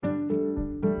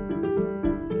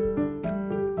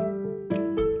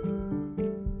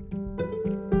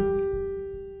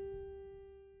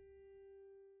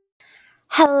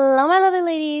Hello, my lovely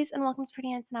ladies, and welcome to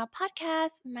Pretty Hands Now podcast.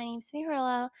 My name's Cindy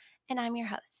Hurlo, and I'm your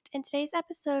host. In today's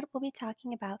episode, we'll be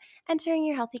talking about entering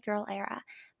your healthy girl era.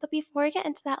 But before we get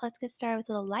into that, let's get started with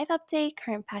a little life update,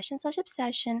 current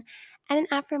passion/obsession, and an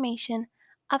affirmation,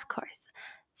 of course.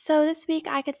 So this week,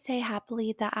 I could say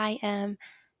happily that I am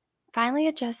finally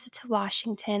adjusted to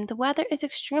Washington. The weather is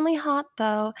extremely hot,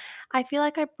 though. I feel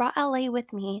like I brought LA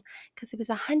with me because it was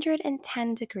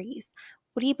 110 degrees.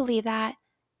 Would you believe that?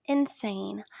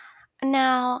 Insane.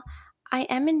 Now, I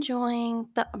am enjoying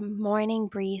the morning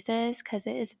breezes because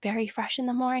it is very fresh in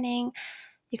the morning.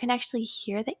 You can actually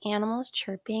hear the animals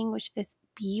chirping, which is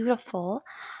beautiful.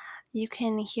 You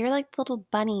can hear like the little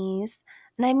bunnies,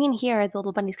 and I mean hear the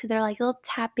little bunnies because they're like little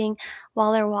tapping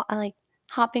while they're like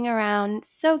hopping around.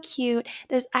 So cute.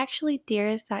 There's actually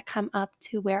deers that come up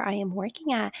to where I am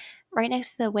working at right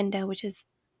next to the window, which is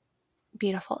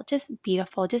beautiful. Just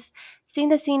beautiful. Just seeing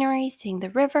the scenery, seeing the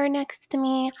river next to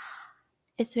me.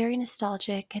 It's very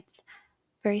nostalgic. It's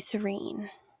very serene.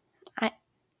 I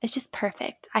it's just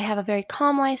perfect. I have a very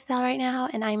calm lifestyle right now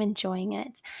and I'm enjoying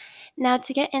it. Now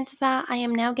to get into that, I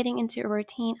am now getting into a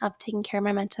routine of taking care of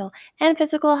my mental and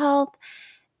physical health,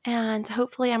 and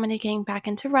hopefully I'm going to be getting back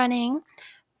into running,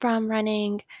 from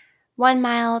running 1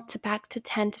 mile to back to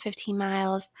 10 to 15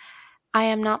 miles. I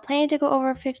am not planning to go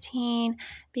over 15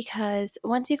 because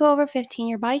once you go over 15,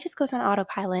 your body just goes on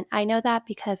autopilot. I know that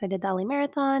because I did the LA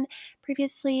Marathon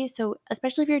previously. So,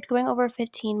 especially if you're going over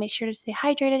 15, make sure to stay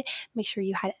hydrated. Make sure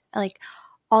you had like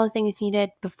all the things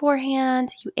needed beforehand.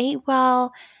 You ate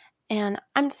well. And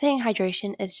I'm saying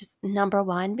hydration is just number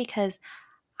one because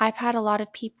I've had a lot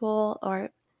of people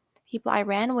or people I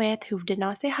ran with who did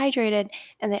not stay hydrated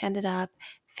and they ended up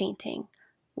fainting,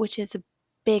 which is a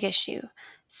big issue.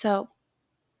 So,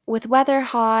 with weather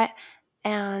hot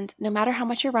and no matter how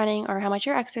much you're running or how much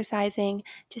you're exercising,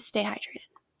 just stay hydrated.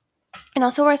 And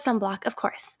also wear sunblock, of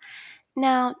course.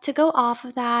 Now, to go off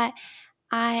of that,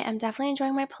 I am definitely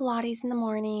enjoying my Pilates in the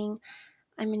morning.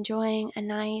 I'm enjoying a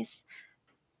nice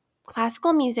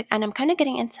classical music, and I'm kind of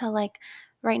getting into like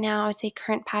right now, I would say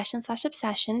current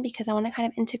passion/obsession because I want to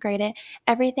kind of integrate it.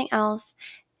 Everything else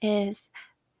is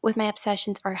with my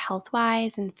obsessions are health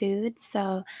wise and food,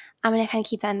 so I'm going to kind of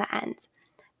keep that in the end.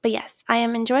 But yes, I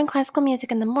am enjoying classical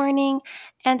music in the morning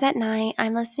and at night.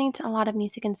 I'm listening to a lot of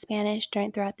music in Spanish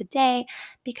throughout the day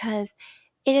because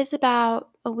it is about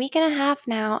a week and a half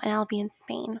now and I'll be in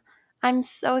Spain. I'm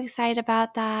so excited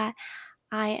about that.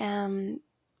 I am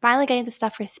finally getting the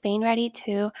stuff for Spain ready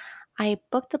too. I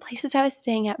booked the places I was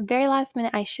staying at very last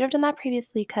minute. I should have done that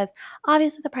previously because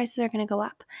obviously the prices are going to go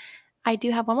up. I do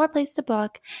have one more place to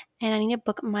book and I need to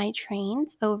book my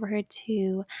trains over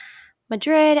to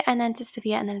Madrid and then to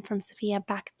Sevilla, and then from Sevilla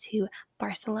back to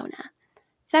Barcelona.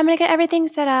 So I'm going to get everything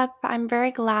set up. I'm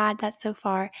very glad that so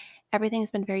far everything's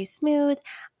been very smooth.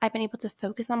 I've been able to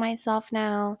focus on myself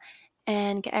now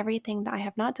and get everything that I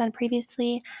have not done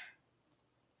previously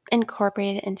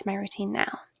incorporated into my routine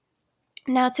now.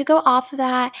 Now to go off of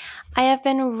that, I have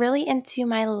been really into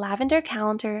my lavender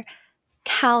cal-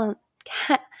 oh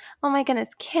my goodness,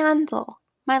 candle.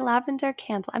 My lavender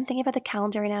candle. I'm thinking about the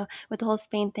calendar right now with the whole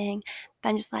Spain thing.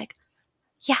 I'm just like,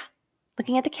 yeah,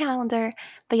 looking at the calendar.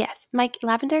 But yes, my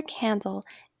lavender candle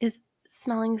is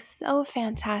smelling so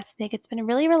fantastic. It's been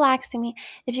really relaxing me.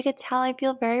 If you could tell, I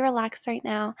feel very relaxed right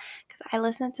now because I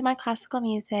listen to my classical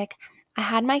music. I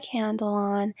had my candle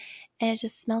on and it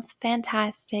just smells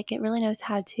fantastic. It really knows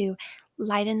how to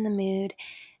lighten the mood,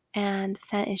 and the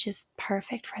scent is just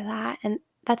perfect for that. And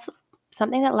that's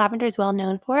something that lavender is well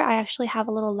known for. I actually have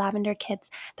a little lavender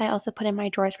kits that I also put in my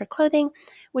drawers for clothing,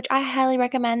 which I highly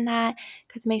recommend that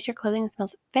because it makes your clothing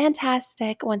smells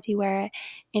fantastic once you wear it.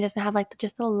 It doesn't have like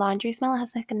just the laundry smell. It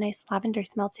has like a nice lavender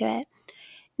smell to it.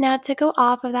 Now, to go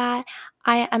off of that,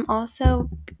 I am also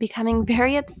becoming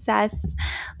very obsessed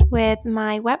with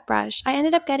my wet brush. I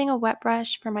ended up getting a wet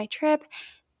brush for my trip.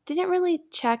 Didn't really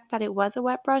check that it was a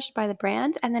wet brush by the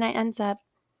brand, and then I ended up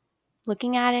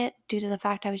looking at it due to the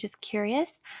fact I was just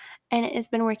curious. And it has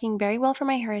been working very well for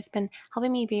my hair. It's been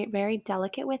helping me be very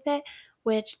delicate with it,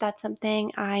 which that's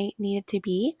something I needed to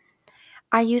be.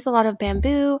 I use a lot of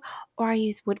bamboo, or I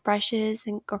use wood brushes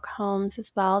and or combs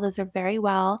as well. Those are very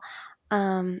well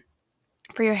um,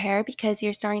 for your hair because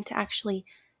you're starting to actually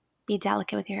be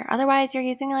delicate with your hair. Otherwise, you're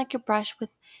using like your brush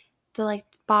with the like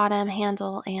bottom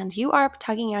handle and you are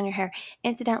tugging on your hair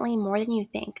incidentally more than you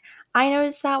think. I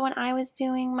noticed that when I was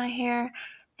doing my hair,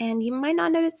 and you might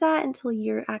not notice that until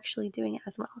you're actually doing it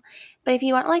as well. But if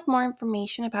you want like more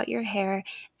information about your hair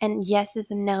and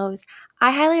yeses and nos,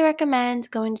 I highly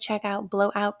recommend going to check out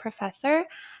Blowout Professor.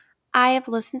 I have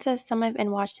listened to some of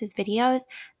and watched his videos.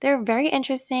 They're very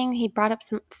interesting. He brought up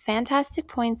some fantastic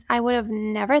points I would have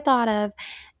never thought of.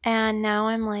 And now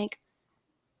I'm like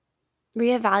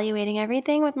reevaluating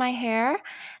everything with my hair,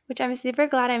 which I'm super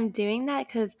glad I'm doing that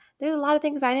because there's a lot of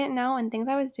things I didn't know and things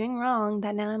I was doing wrong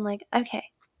that now I'm like, okay,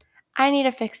 I need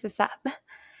to fix this up.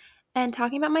 And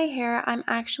talking about my hair, I'm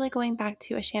actually going back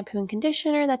to a shampoo and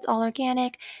conditioner that's all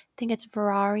organic. I think it's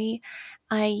Ferrari.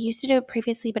 I used to do it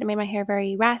previously, but it made my hair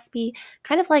very raspy,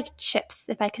 kind of like chips,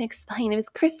 if I can explain. It was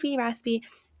crispy, raspy,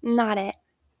 not it.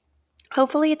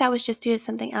 Hopefully that was just due to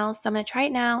something else. So I'm going to try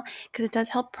it now because it does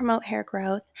help promote hair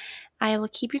growth. I will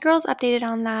keep you girls updated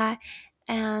on that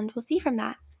and we'll see from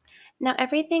that. Now,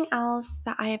 everything else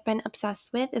that I have been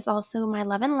obsessed with is also my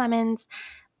Love and Lemons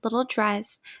little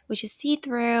dress, which is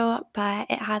see-through, but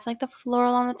it has like the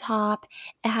floral on the top.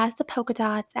 It has the polka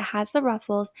dots. It has the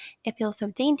ruffles. It feels so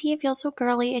dainty. It feels so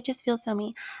girly. It just feels so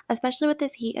me. Especially with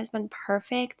this heat, it's been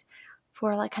perfect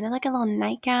for like kind of like a little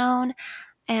nightgown.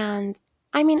 And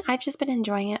I mean, I've just been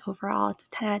enjoying it overall. It's a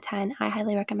 10 out of 10. I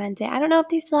highly recommend it. I don't know if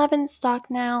they still have it in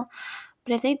stock now,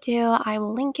 but if they do, I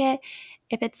will link it.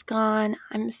 If it's gone,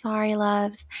 I'm sorry,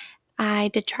 loves. I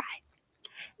did try.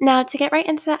 Now, to get right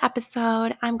into the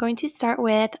episode, I'm going to start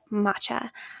with matcha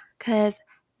because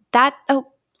I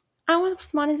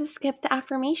almost wanted to skip the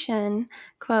affirmation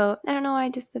quote. I don't know why I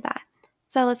just did that.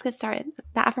 So let's get started.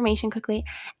 The affirmation quickly.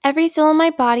 Every cell in my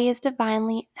body is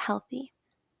divinely healthy.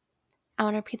 I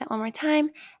want to repeat that one more time.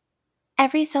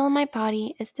 Every cell in my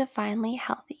body is divinely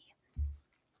healthy.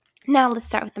 Now let's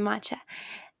start with the matcha.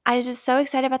 I was just so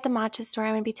excited about the matcha story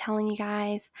I'm going to be telling you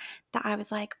guys that I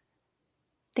was like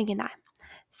thinking that.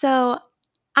 So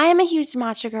I am a huge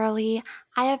matcha girly.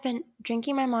 I have been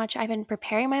drinking my matcha. I've been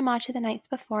preparing my matcha the nights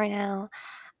before now.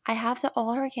 I have the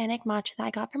all organic matcha that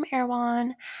I got from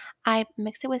Erewhon. I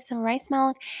mix it with some rice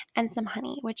milk and some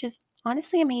honey, which is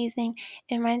honestly amazing.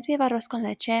 It reminds me of arroz con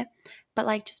leche, but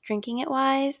like just drinking it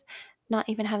wise, not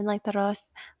even having like the arroz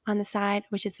on the side,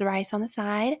 which is the rice on the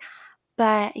side.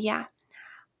 But yeah,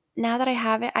 now that I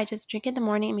have it, I just drink it in the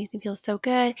morning. It makes me feel so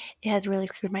good. It has really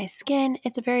cleared my skin.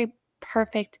 It's a very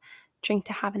perfect drink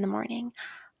to have in the morning.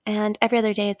 And every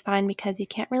other day is fine because you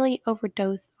can't really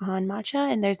overdose on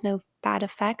matcha and there's no bad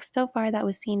effects so far that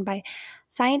was seen by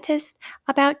scientists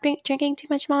about drinking too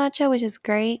much matcha, which is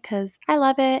great because I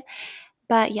love it.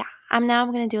 But yeah, I'm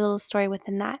going to do a little story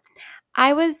within that.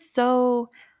 I was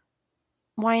so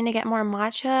wanting to get more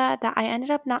matcha that I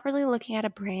ended up not really looking at a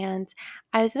brand.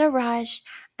 I was in a rush,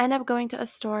 ended up going to a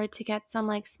store to get some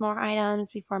like small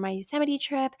items before my Yosemite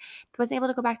trip. Wasn't able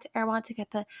to go back to Erewhon to get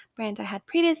the brand I had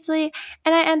previously,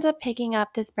 and I ended up picking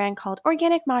up this brand called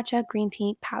Organic Matcha Green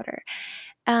Tea Powder.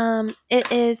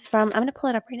 It is from, I'm gonna pull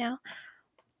it up right now.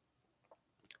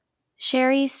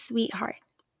 Sherry Sweetheart.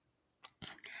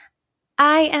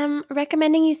 I am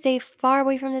recommending you stay far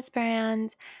away from this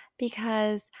brand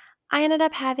because I ended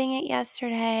up having it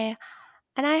yesterday.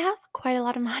 And I have quite a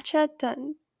lot of matcha,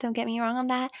 don't get me wrong on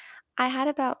that. I had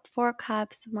about 4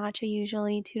 cups of matcha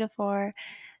usually, 2 to 4,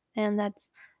 and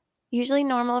that's usually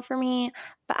normal for me,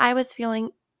 but I was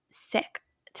feeling sick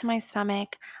to my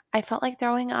stomach. I felt like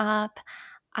throwing up.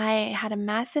 I had a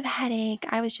massive headache.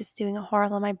 I was just doing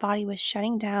horrible. My body was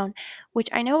shutting down, which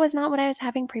I know was not what I was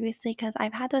having previously because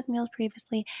I've had those meals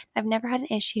previously. I've never had an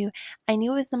issue. I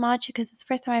knew it was the matcha because it's the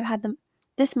first time I've had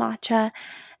this matcha,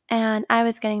 and I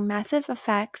was getting massive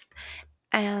effects,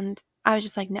 and I was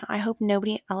just like, no, I hope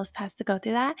nobody else has to go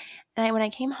through that. And when I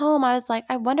came home, I was like,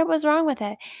 I wonder what was wrong with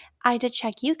it. I did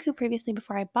check Youku previously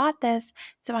before I bought this,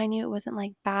 so I knew it wasn't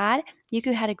like bad.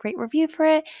 Youku had a great review for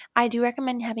it. I do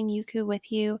recommend having Youku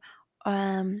with you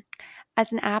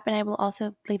as an app, and I will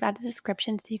also leave out a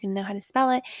description so you can know how to spell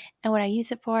it and what I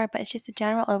use it for. But it's just a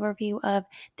general overview of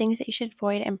things that you should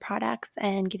avoid in products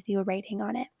and gives you a rating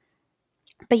on it.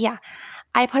 But yeah,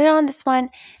 I put it on this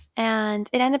one and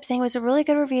it ended up saying it was a really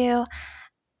good review.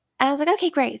 And I was like,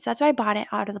 okay, great. So that's why I bought it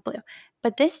out of the blue.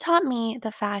 But this taught me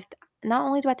the fact not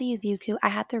only do I have to use Youku, I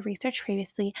had to research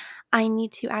previously. I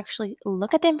need to actually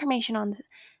look at the information on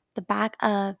the back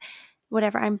of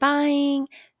whatever I'm buying,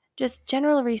 just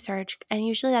general research. And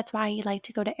usually that's why you like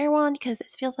to go to Erewhon because it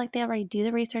feels like they already do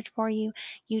the research for you.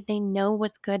 They know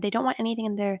what's good. They don't want anything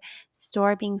in their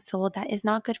store being sold that is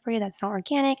not good for you, that's not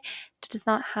organic, that does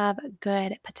not have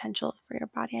good potential for your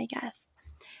body, I guess.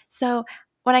 So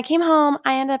when I came home,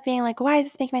 I ended up being like, why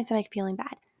is this making my stomach feeling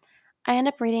bad? I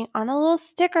ended up reading on the little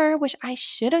sticker, which I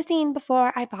should have seen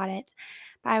before I bought it,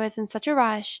 but I was in such a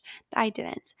rush that I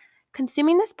didn't.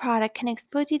 Consuming this product can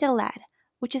expose you to lead,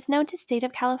 which is known to state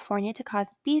of California to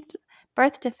cause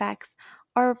birth defects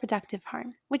or reproductive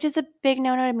harm, which is a big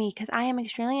no-no to me because I am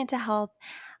extremely into health.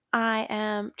 I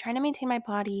am trying to maintain my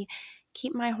body,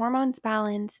 keep my hormones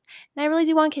balanced, and I really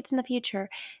do want kids in the future.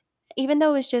 Even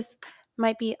though it's just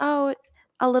might be, oh,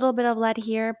 a little bit of lead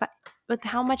here, but with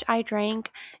how much I drank,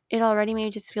 it already made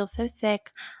me just feel so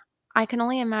sick. I can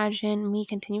only imagine me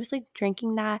continuously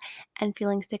drinking that and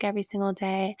feeling sick every single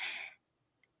day.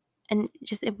 And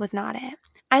just, it was not it.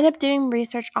 I ended up doing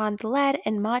research on the lead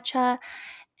in matcha,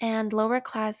 and lower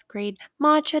class grade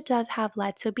matcha does have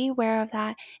lead, so be aware of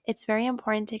that. It's very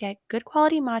important to get good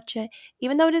quality matcha.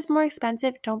 Even though it is more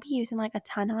expensive, don't be using like a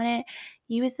ton on it.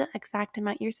 Use the exact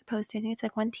amount you're supposed to. I think it's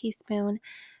like 1 teaspoon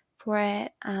for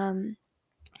it.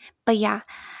 But yeah,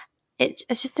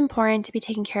 it's just important to be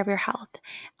taking care of your health.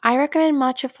 I recommend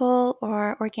Matchaful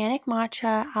or organic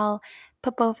matcha. I'll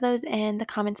put both of those in the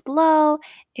comments below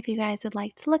if you guys would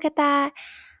like to look at that,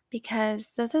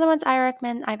 because those are the ones I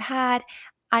recommend. I've had.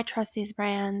 I trust these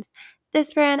brands.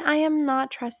 This brand I am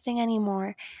not trusting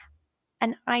anymore.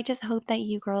 And I just hope that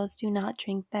you girls do not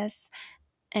drink this.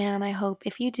 And I hope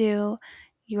if you do,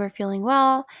 you are feeling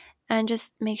well, and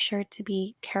just make sure to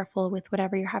be careful with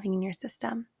whatever you're having in your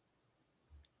system.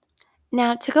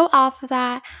 Now, to go off of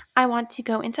that, I want to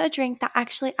go into a drink that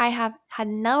actually I have had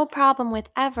no problem with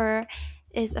ever.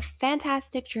 It is a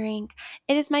fantastic drink.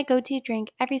 It is my go-to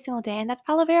drink every single day, and that's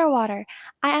aloe vera water.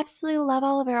 I absolutely love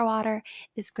aloe vera water.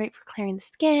 It's great for clearing the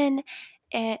skin.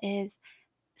 It is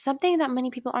something that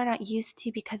many people are not used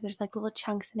to because there's like little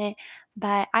chunks in it,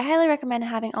 but I highly recommend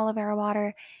having aloe vera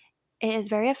water. It is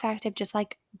very effective, just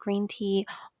like green tea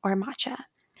or matcha.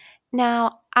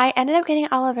 Now, I ended up getting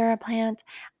aloe vera plant.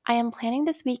 I am planning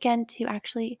this weekend to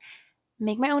actually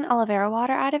make my own aloe vera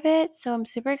water out of it, so I'm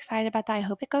super excited about that. I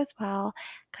hope it goes well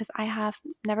because I have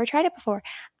never tried it before.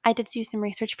 I did do some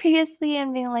research previously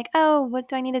and being like, oh, what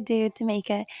do I need to do to make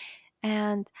it?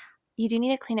 And you do need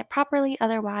to clean it properly,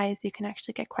 otherwise you can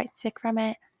actually get quite sick from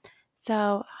it.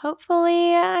 So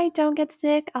hopefully I don't get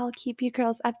sick. I'll keep you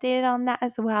girls updated on that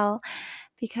as well,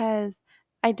 because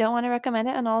I don't want to recommend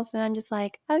it and all of a sudden I'm just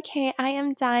like, okay, I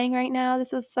am dying right now.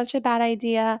 This was such a bad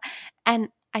idea. And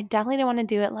I definitely don't want to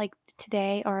do it like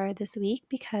today or this week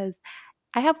because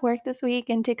I have work this week,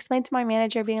 and to explain to my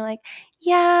manager being like,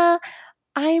 yeah,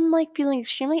 I'm like feeling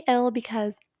extremely ill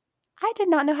because I did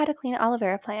not know how to clean an aloe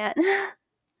vera plant.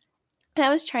 And I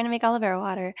was trying to make aloe vera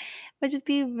water, would just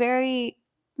be very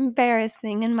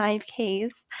embarrassing in my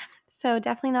case. So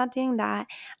definitely not doing that.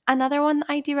 Another one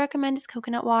I do recommend is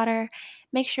coconut water.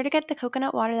 Make sure to get the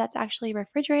coconut water that's actually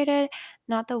refrigerated,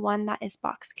 not the one that is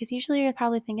boxed. Because usually you're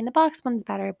probably thinking the boxed one's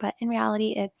better, but in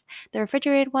reality, it's the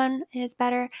refrigerated one is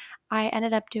better. I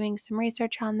ended up doing some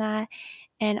research on that,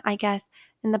 and I guess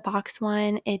in the box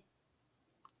one, it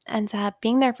ends up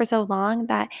being there for so long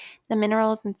that the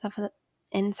minerals and stuff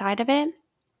inside of it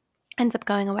ends up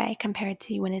going away compared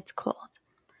to when it's cold.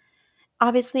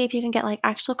 Obviously, if you can get like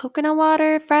actual coconut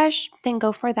water fresh, then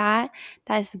go for that.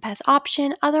 That is the best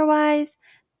option. Otherwise,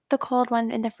 the cold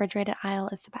one in the refrigerated aisle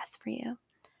is the best for you.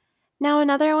 Now,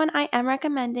 another one I am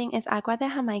recommending is agua de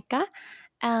Jamaica.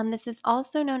 This is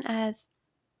also known as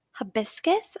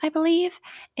hibiscus, I believe,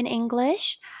 in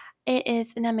English. It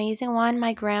is an amazing one.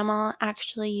 My grandma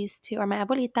actually used to, or my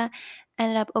abuelita,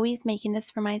 ended up always making this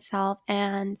for myself,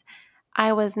 and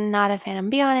I was not a fan. I'm gonna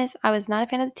be honest, I was not a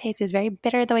fan of the taste. It was very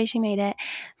bitter the way she made it.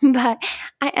 But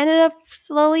I ended up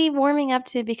slowly warming up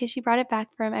to it because she brought it back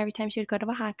from every time she would go to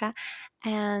Oaxaca,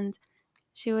 and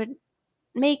she would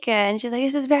make it. And she's like,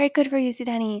 "This is very good for you,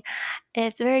 Sudani.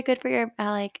 It's very good for your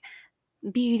like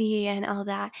beauty and all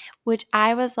that." Which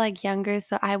I was like younger,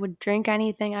 so I would drink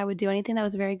anything. I would do anything that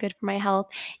was very good for my health.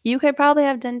 You could probably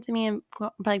have done to me and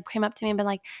like came up to me and been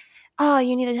like, oh,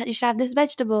 you should have this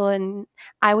vegetable, and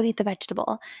I would eat the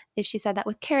vegetable. If she said that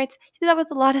with carrots, she did that with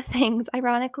a lot of things.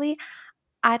 Ironically,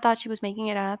 I thought she was making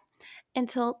it up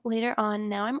until later on.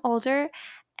 Now I'm older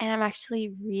and I'm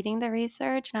actually reading the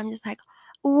research, and I'm just like,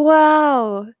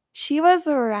 whoa, she was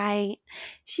right.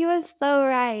 She was so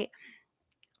right.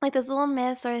 Like those little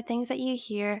myths or things that you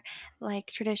hear, like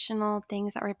traditional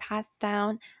things that were passed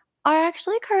down, are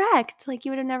actually correct. Like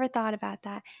you would have never thought about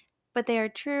that, but they are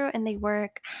true and they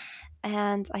work.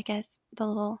 And I guess the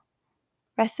little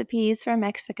recipes from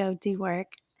Mexico do work.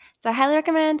 So I highly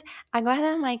recommend agua de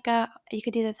Jamaica. You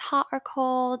could do this hot or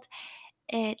cold.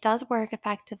 It does work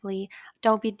effectively.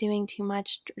 Don't be doing too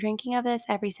much drinking of this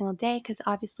every single day, because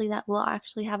obviously that will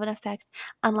actually have an effect,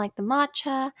 unlike the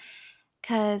matcha.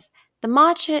 Because the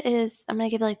matcha is, I'm going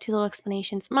to give you like two little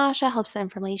explanations. Matcha helps with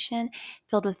inflammation,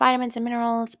 filled with vitamins and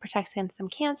minerals, protects against some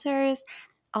cancers,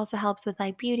 also helps with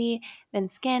like beauty and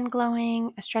skin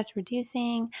glowing, stress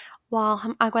reducing,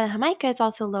 while agua de Jamaica is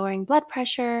also lowering blood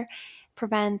pressure,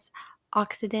 prevents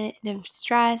oxidative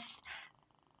stress,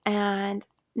 And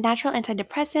natural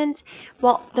antidepressants,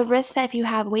 well, the risk that if you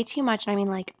have way too much, and I mean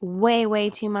like way, way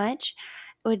too much,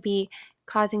 it would be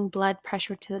causing blood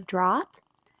pressure to drop,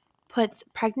 puts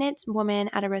pregnant women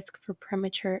at a risk for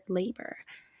premature labor,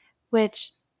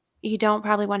 which you don't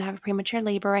probably want to have a premature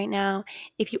labor right now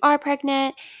if you are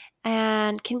pregnant,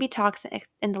 and can be toxic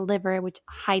in the liver with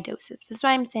high doses. This is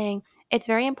why I'm saying it's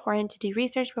very important to do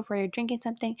research before you're drinking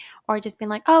something, or just being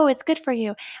like, oh, it's good for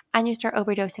you, and you start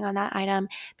overdosing on that item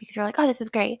because you're like, oh, this is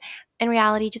great. In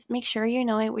reality, just make sure you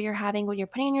know what you're having, what you're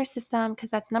putting in your system,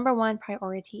 because that's number one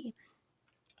priority.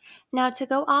 Now, to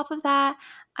go off of that,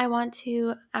 I want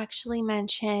to actually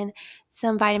mention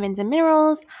some vitamins and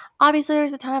minerals. Obviously,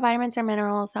 there's a ton of vitamins or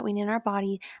minerals that we need in our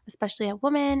body, especially a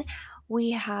woman.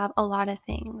 We have a lot of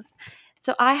things.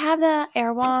 So I have the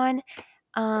Erewhon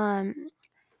um,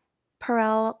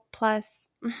 Perel Plus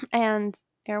and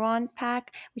Erewhon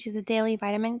pack, which is a daily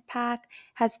vitamin pack,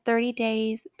 has 30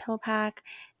 days pill pack,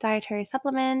 dietary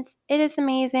supplements. It is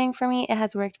amazing for me. It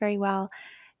has worked very well.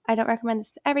 I don't recommend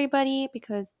this to everybody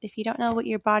because if you don't know what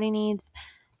your body needs,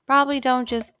 probably don't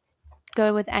just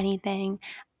go with anything.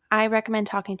 I recommend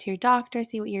talking to your doctor,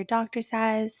 see what your doctor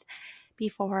says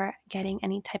before getting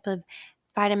any type of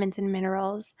vitamins and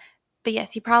minerals. But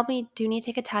yes, you probably do need to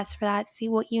take a test for that, see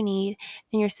what you need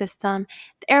in your system.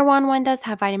 The Erewhon one does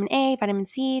have vitamin A, vitamin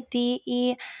C, D,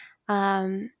 E,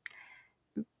 um,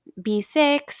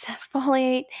 B6,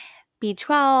 folate,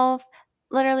 B12,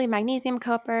 literally magnesium,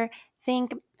 copper,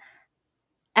 zinc,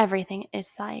 everything.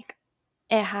 It's like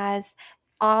it has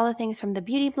all the things from the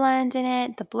beauty blend in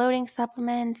it, the bloating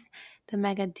supplements, the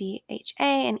Mega DHA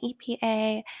and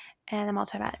EPA, and the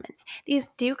multivitamins. These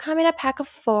do come in a pack of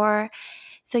 4,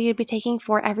 so you'd be taking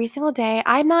 4 every single day.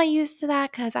 I'm not used to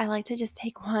that because I like to just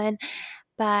take one,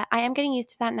 but I am getting used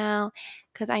to that now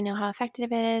because I know how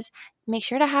effective it is. Make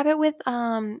sure to have it with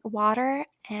water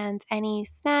and any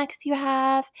snacks you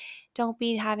have. Don't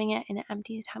be having it in an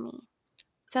empty tummy.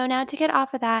 So now to get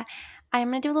off of that, I'm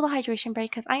going to do a little hydration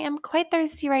break because I am quite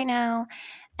thirsty right now.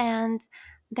 And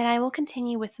then I will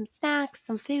continue with some snacks,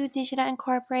 some foods you should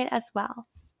incorporate as well.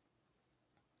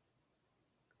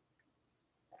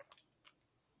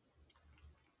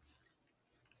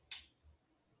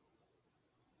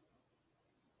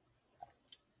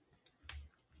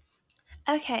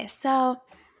 Okay, so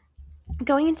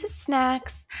going into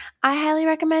snacks, I highly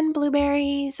recommend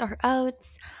blueberries or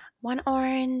oats, one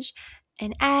orange,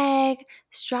 an egg,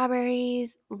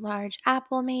 strawberries, large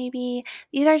apple maybe.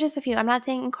 These are just a few. I'm not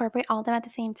saying incorporate all of them at the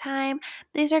same time.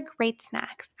 But these are great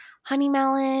snacks. Honey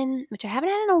melon, which I haven't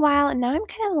had in a while, and now I'm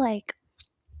kind of like,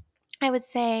 I would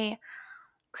say,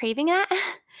 craving it.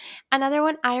 Another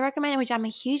one I recommend, which I'm a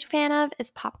huge fan of, is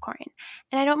popcorn.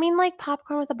 And I don't mean like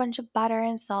popcorn with a bunch of butter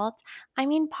and salt. I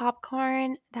mean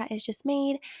popcorn that is just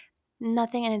made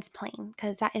nothing and it's plain,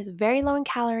 because that is very low in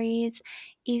calories,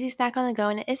 easy snack on the go,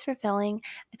 and it is fulfilling.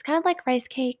 It's kind of like rice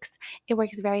cakes. It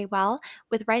works very well.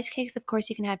 With rice cakes, of course,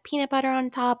 you can have peanut butter on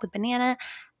top with banana,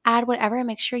 add whatever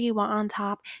mixture you want on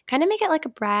top. Kind of make it like a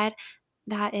bread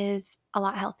that is a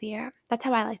lot healthier. That's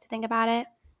how I like to think about it.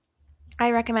 I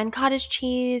recommend cottage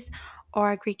cheese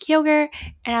or Greek yogurt,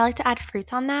 and I like to add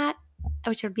fruits on that,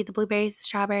 which would be the blueberries,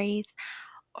 strawberries,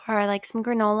 or like some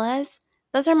granolas.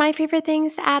 Those are my favorite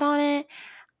things to add on it.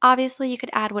 Obviously, you could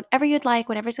add whatever you'd like,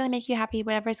 whatever's going to make you happy,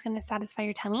 whatever's going to satisfy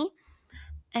your tummy.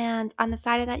 And on the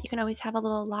side of that, you can always have a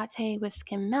little latte with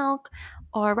skim milk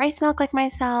or rice milk like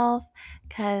myself,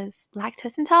 because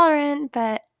lactose intolerant.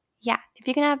 But yeah, if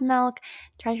you can have milk,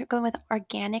 try going with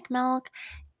organic milk.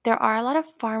 There are a lot of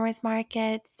farmers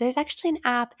markets. There's actually an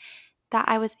app that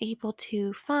I was able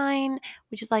to find,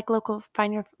 which is like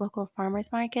find your local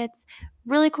farmers markets.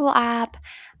 Really cool app.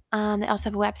 They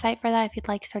also have a website for that if you'd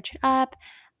like, search it up.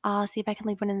 I'll see if I can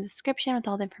leave one in the description with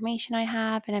all the information I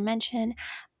have and I mentioned.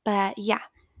 But yeah,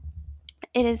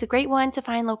 it is a great one to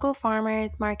find local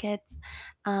farmers markets,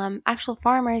 actual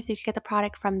farmers. You can get the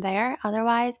product from there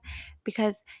otherwise,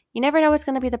 because you never know what's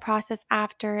going to be the process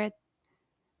after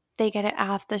they get it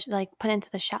off the like put into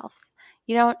the shelves.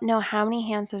 You don't know how many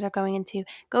hands those are going into.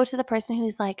 Go to the person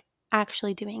who's like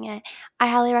actually doing it. I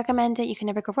highly recommend it. You can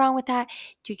never go wrong with that.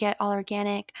 You get all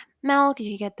organic milk,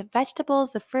 you get the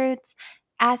vegetables, the fruits.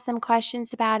 Ask them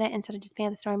questions about it instead of just being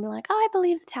at the store and being like, oh, I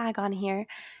believe the tag on here.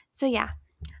 So yeah.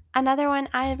 Another one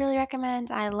I really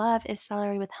recommend, I love, is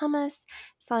celery with hummus,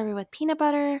 celery with peanut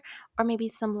butter, or maybe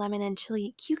some lemon and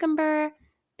chili cucumber.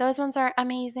 Those ones are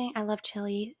amazing. I love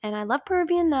chili and I love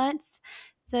Peruvian nuts.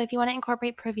 So if you want to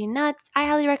incorporate Peruvian nuts, I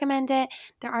highly recommend it.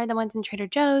 There are the ones in Trader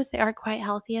Joe's. They are quite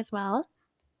healthy as well.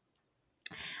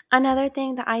 Another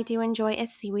thing that I do enjoy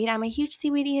is seaweed. I'm a huge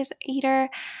seaweed eater.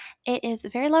 It is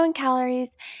very low in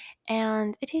calories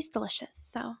and it tastes delicious.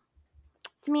 So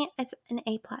to me, it's an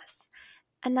A plus.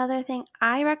 Another thing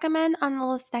I recommend on the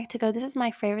little snack to go, this is my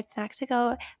favorite snack to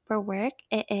go for work.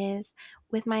 It is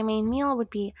with my main meal would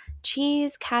be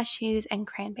cheese, cashews, and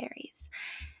cranberries.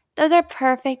 Those are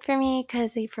perfect for me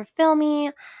because they fulfill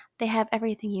me. They have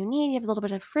everything you need. You have a little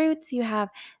bit of fruits, you have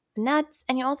nuts,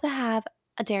 and you also have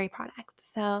a dairy product.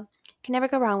 So you can never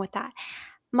go wrong with that.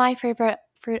 My favorite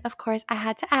fruit, of course, I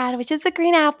had to add, which is the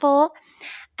green apple.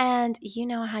 And you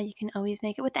know how you can always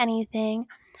make it with anything.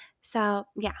 So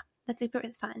yeah, that's super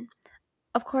fun.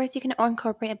 Of course, you can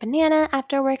incorporate a banana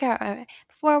after a workout or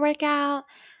before a workout.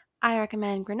 I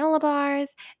recommend granola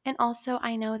bars. And also,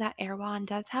 I know that Erewhon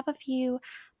does have a few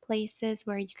places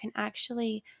where you can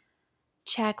actually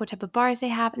check what type of bars they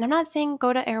have. And I'm not saying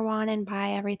go to Erewhon and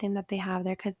buy everything that they have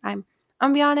there because I'm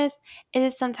gonna be honest, it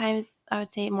is sometimes, I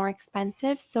would say, more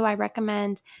expensive. So I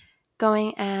recommend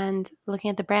going and looking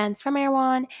at the brands from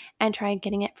Erewhon and try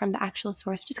getting it from the actual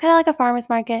source. Just kind of like a farmer's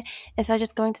market instead of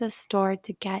just going to the store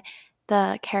to get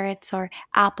the carrots or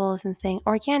apples and saying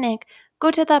organic. Go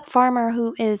to the farmer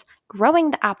who is growing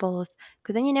the apples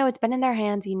because then you know it's been in their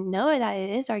hands. You know that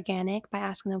it is organic by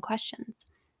asking them questions.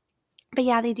 But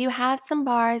yeah, they do have some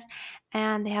bars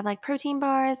and they have like protein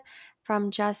bars from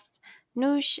Just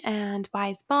Noosh and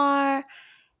Wise Bar.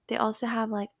 They also have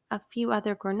like a few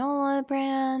other granola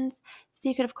brands. So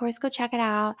you could, of course, go check it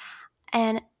out.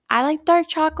 And I like dark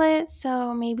chocolate,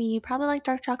 so maybe you probably like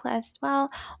dark chocolate as well.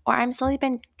 Or I'm slowly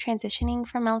been transitioning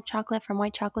from milk chocolate, from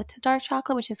white chocolate to dark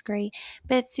chocolate, which is great.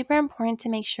 But it's super important to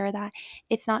make sure that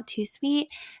it's not too sweet,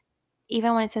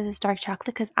 even when it says it's dark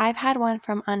chocolate, because I've had one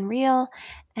from Unreal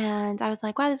and I was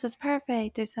like, wow, this is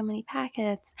perfect. There's so many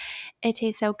packets. It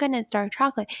tastes so good and it's dark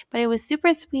chocolate. But it was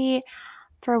super sweet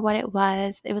for what it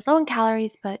was. It was low in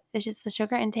calories, but it's just the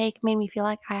sugar intake made me feel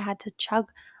like I had to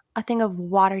chug a thing of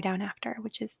water down after,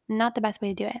 which is not the best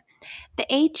way to do it.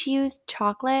 The HU's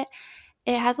chocolate,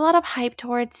 it has a lot of hype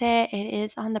towards it. It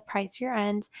is on the pricier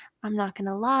end. I'm not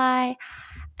gonna lie.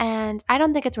 And I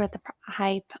don't think it's worth the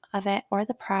hype of it or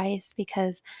the price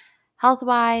because health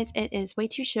wise, it is way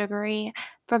too sugary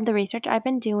from the research I've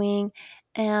been doing.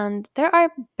 And there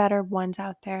are better ones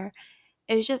out there.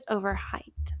 It was just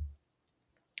overhyped.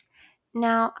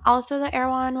 Now, also the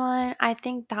Erewhon one, I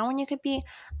think that one you could be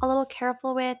a little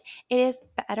careful with. It is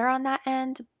better on that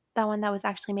end, that one that was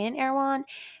actually made in Erewhon.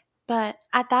 But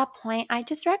at that point, I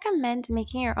just recommend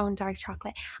making your own dark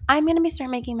chocolate. I'm going to be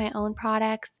start making my own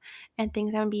products and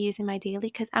things I'm going to be using my daily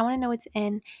because I want to know what's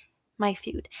in my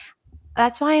food.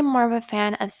 That's why I'm more of a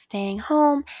fan of staying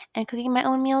home and cooking my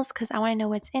own meals because I want to know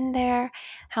what's in there,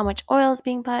 how much oil is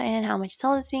being put in, how much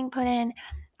salt is being put in.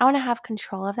 I want to have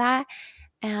control of that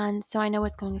and so I know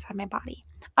what's going inside my body.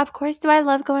 Of course, do I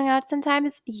love going out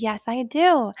sometimes? Yes, I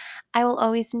do. I will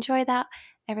always enjoy that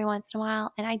every once in a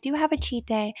while. And I do have a cheat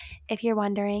day, if you're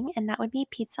wondering, and that would be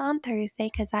pizza on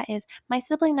Thursday because that is my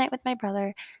sibling night with my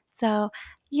brother. So,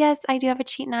 yes, I do have a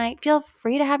cheat night. Feel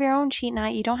free to have your own cheat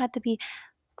night. You don't have to be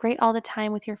great all the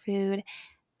time with your food.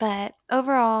 But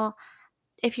overall,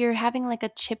 if you're having like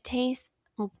a chip taste,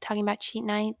 talking about cheat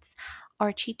nights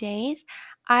or cheat days,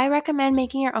 I recommend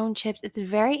making your own chips. It's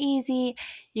very easy.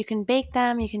 You can bake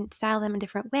them, you can style them a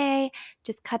different way.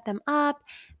 Just cut them up,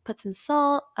 put some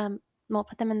salt, well,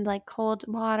 put them in like cold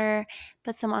water,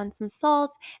 put some on some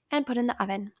salt, and put in the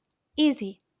oven.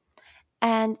 Easy.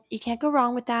 And you can't go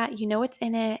wrong with that. You know what's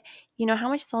in it, you know how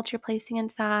much salt you're placing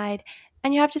inside,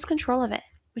 and you have just control of it,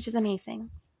 which is amazing.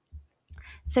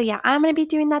 So yeah, I'm going to be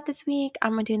doing that this week.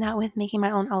 I'm going to do that with making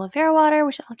my own aloe vera water,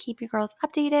 which I'll keep you girls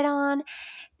updated on.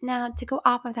 Now, to go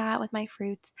off of that with my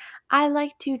fruits, I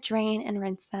like to drain and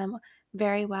rinse them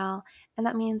very well, and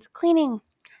that means cleaning.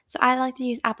 So I like to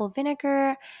use apple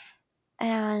vinegar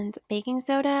and baking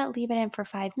soda, leave it in for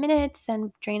 5 minutes,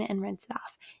 then drain it and rinse it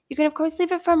off. You can, of course,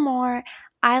 leave it for more.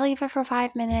 I leave it for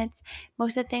 5 minutes.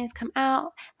 Most of the things come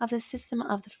out of the system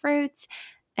of the fruits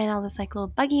and all this like little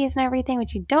buggies and everything,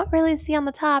 which you don't really see on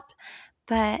the top.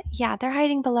 But yeah, they're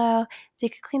hiding below, so you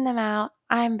can clean them out.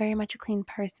 I'm very much a clean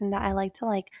person that I like to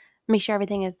like make sure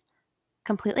everything is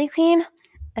completely clean,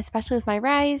 especially with my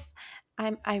rice.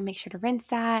 I make sure to rinse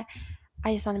that.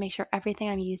 I just want to make sure everything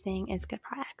I'm using is good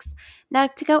products. Now,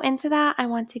 to go into that, I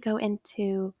want to go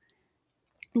into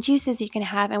juices you can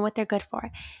have and what they're good for.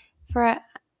 For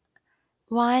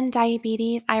one,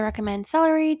 diabetes, I recommend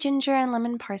celery, ginger, and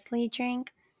lemon parsley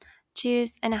drink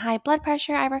juice. And a high blood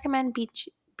pressure, I recommend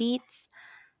beets,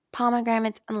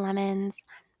 pomegranates, and lemons.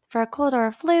 For a cold or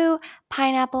a flu,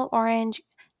 pineapple, orange,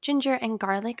 ginger, and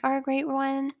garlic are a great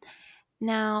one.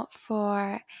 Now,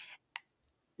 for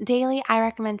daily, I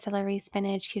recommend celery,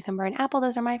 spinach, cucumber, and apple.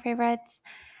 Those are my favorites.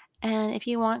 And if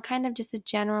you want kind of just a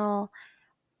general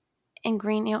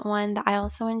ingredient one that I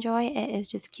also enjoy, it is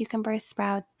just cucumber,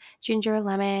 sprouts, ginger,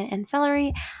 lemon, and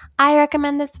celery. I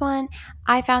recommend this one.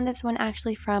 I found this one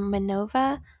actually from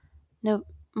Manova. No,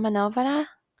 Manovana.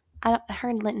 Her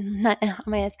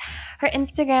her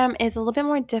Instagram is a little bit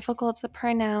more difficult to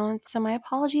pronounce, so my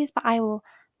apologies, but I will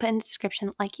put in the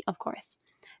description, like, of course.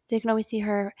 So you can always see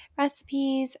her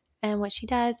recipes and what she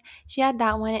does. She had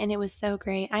that one and it was so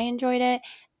great. I enjoyed it.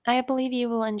 I believe you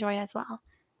will enjoy it as well.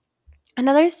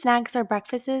 Another snacks or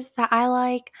breakfasts that I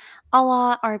like a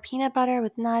lot are peanut butter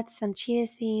with nuts, some chia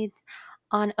seeds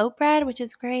on oat bread, which is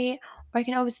great. Or you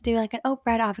can always do like an oat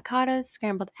bread, avocados,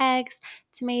 scrambled eggs,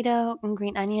 tomato, and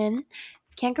green onion.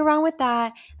 Can't go wrong with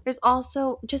that. There's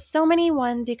also just so many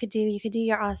ones you could do. You could do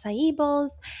your acai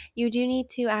bowls. You do need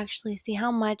to actually see how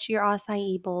much your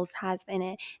acai bowls has in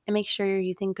it and make sure you're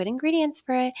using good ingredients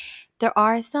for it. There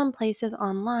are some places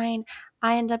online.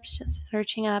 I end up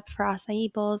searching up for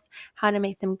acai bowls, how to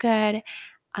make them good,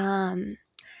 and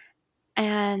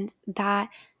that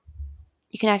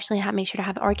you can actually make sure to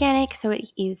have it organic so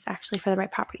it is actually for the right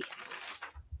properties.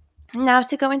 Now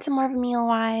to go into more of a meal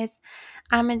wise,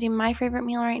 I'm going to do my favorite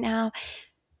meal right now,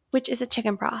 which is a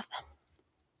chicken broth,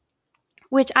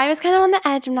 which I was kind of on the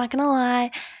edge, I'm not going to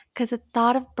lie, because the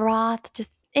thought of broth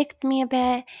just icked me a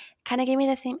bit, kind of gave me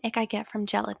the same ick I get from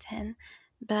gelatin,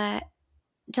 but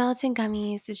gelatin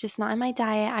gummies is just not in my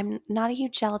diet. I'm not a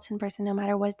huge gelatin person, no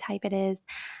matter what type it is.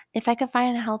 If I could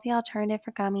find a healthy alternative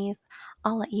for gummies,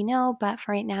 I'll let you know. But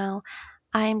for right now,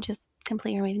 I'm just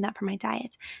completely removing that from my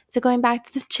diet. So going back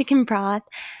to the chicken broth,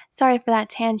 sorry for that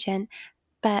tangent,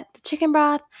 but the chicken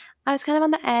broth, I was kind of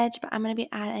on the edge, but I'm going to be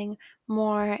adding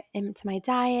more into my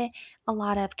diet. A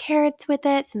lot of carrots with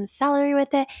it, some celery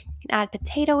with it. You can add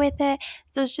potato with it.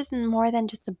 So it's just more than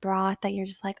just a broth that you're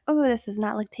just like, oh, this does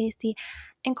not look tasty.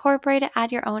 Incorporate it,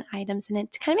 add your own items in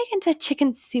it to kind of make it into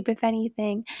chicken soup, if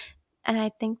anything. And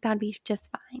I think that'd be just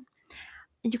fine.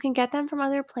 You can get them from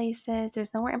other places.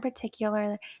 There's nowhere in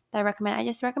particular that I recommend. I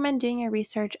just recommend doing your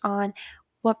research on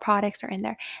what products are in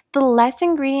there. The less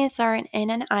ingredients are in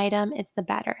an item is the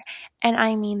better. And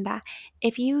I mean that.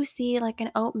 If you see like an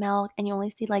oat milk and you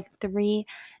only see like 3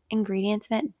 ingredients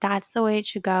in it, that's the way it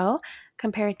should go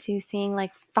compared to seeing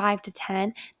like 5 to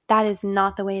 10. That is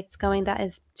not the way it's going. That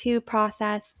is too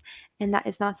processed and that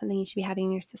is not something you should be having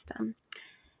in your system.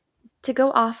 To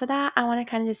go off of that, I want to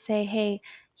kind of just say, hey,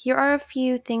 here are a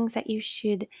few things that you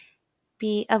should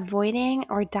be avoiding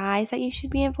or dyes that you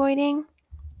should be avoiding.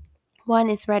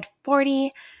 One is red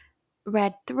 40,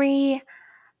 red 3,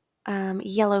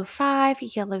 yellow 5,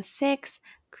 yellow 6,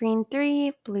 green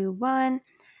 3, blue 1,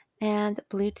 and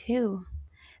blue 2.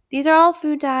 These are all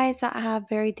food dyes that have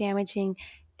very damaging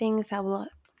things that will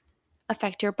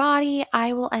affect your body.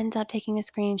 I will end up taking a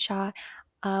screenshot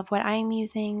of what I'm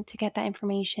using to get that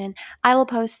information. I will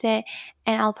post it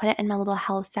and I'll put it in my little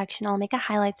health section. I'll make a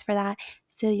highlights for that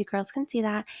so you girls can see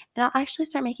that. And I'll actually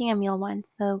start making a meal one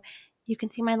so you can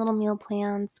see my little meal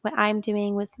plans, what I'm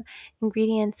doing with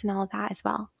ingredients and all that as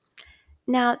well.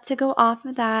 Now, to go off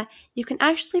of that, you can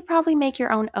actually probably make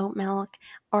your own oat milk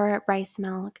or rice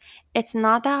milk. It's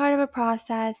not that hard of a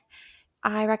process.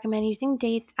 I recommend using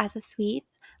dates as a sweet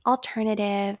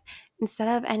alternative instead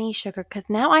of any sugar because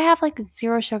now I have like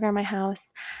 0 sugar in my house.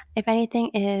 If anything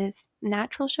is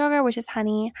natural sugar, which is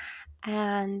honey,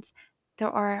 and there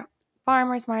are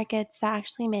farmers markets that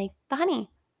actually make the honey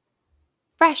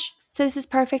fresh. So this is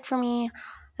perfect for me.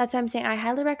 That's what I'm saying. I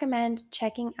highly recommend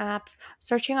checking apps,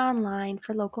 searching online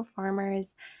for local farmers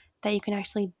that you can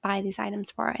actually buy these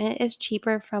items for. And it is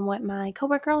cheaper from what my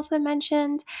coworker also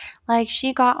mentioned. Like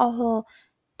she got a whole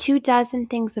 24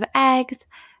 things of eggs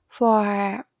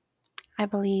for, I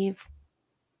believe,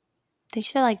 they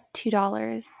said like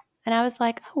 $2. And I was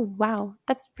like, oh, wow,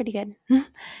 that's pretty good.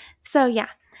 So, yeah.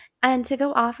 And to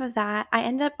go off of that, I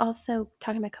ended up also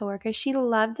talking to my coworker. She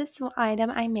loved this item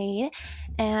I made,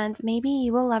 and maybe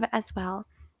you will love it as well.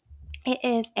 It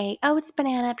is a oats,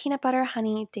 banana, peanut butter,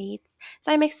 honey, dates.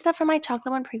 So I mixed it up from my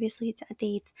chocolate one previously to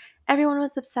dates. Everyone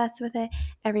was obsessed with it.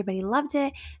 Everybody loved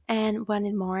it and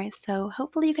wanted more. So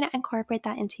hopefully you can incorporate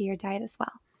that into your diet as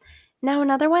well. Now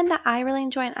another one that I really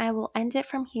enjoy, and I will end it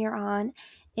from here on,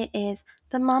 it is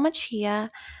the Mama Chia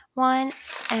one,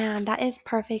 and that is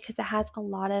perfect because it has a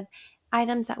lot of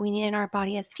items that we need in our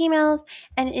body as females,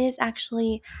 and it is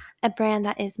actually a brand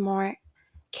that is more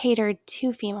catered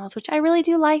to females, which I really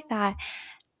do like that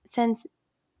since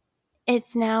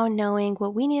it's now knowing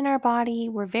what we need in our body,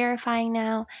 we're verifying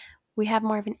now, we have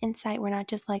more of an insight, we're not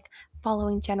just like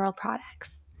following general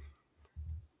products.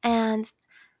 And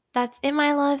That's it,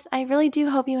 my loves. I really do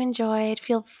hope you enjoyed.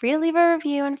 Feel free to leave a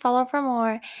review and follow for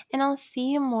more. And I'll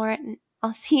see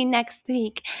you next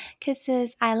week.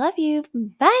 Kisses. I love you.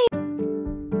 Bye.